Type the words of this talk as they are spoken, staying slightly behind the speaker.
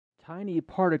Tiny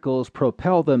particles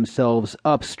propel themselves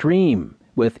upstream,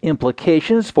 with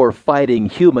implications for fighting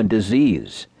human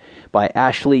disease. By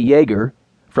Ashley Yeager,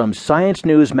 from Science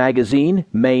News Magazine,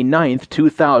 May 9,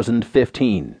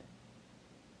 2015.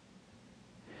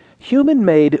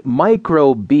 Human-made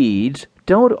microbeads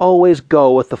don't always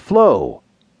go with the flow.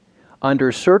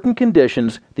 Under certain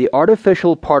conditions, the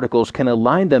artificial particles can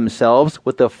align themselves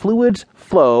with the fluid's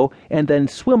flow and then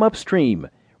swim upstream,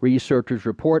 researchers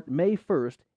report May 1st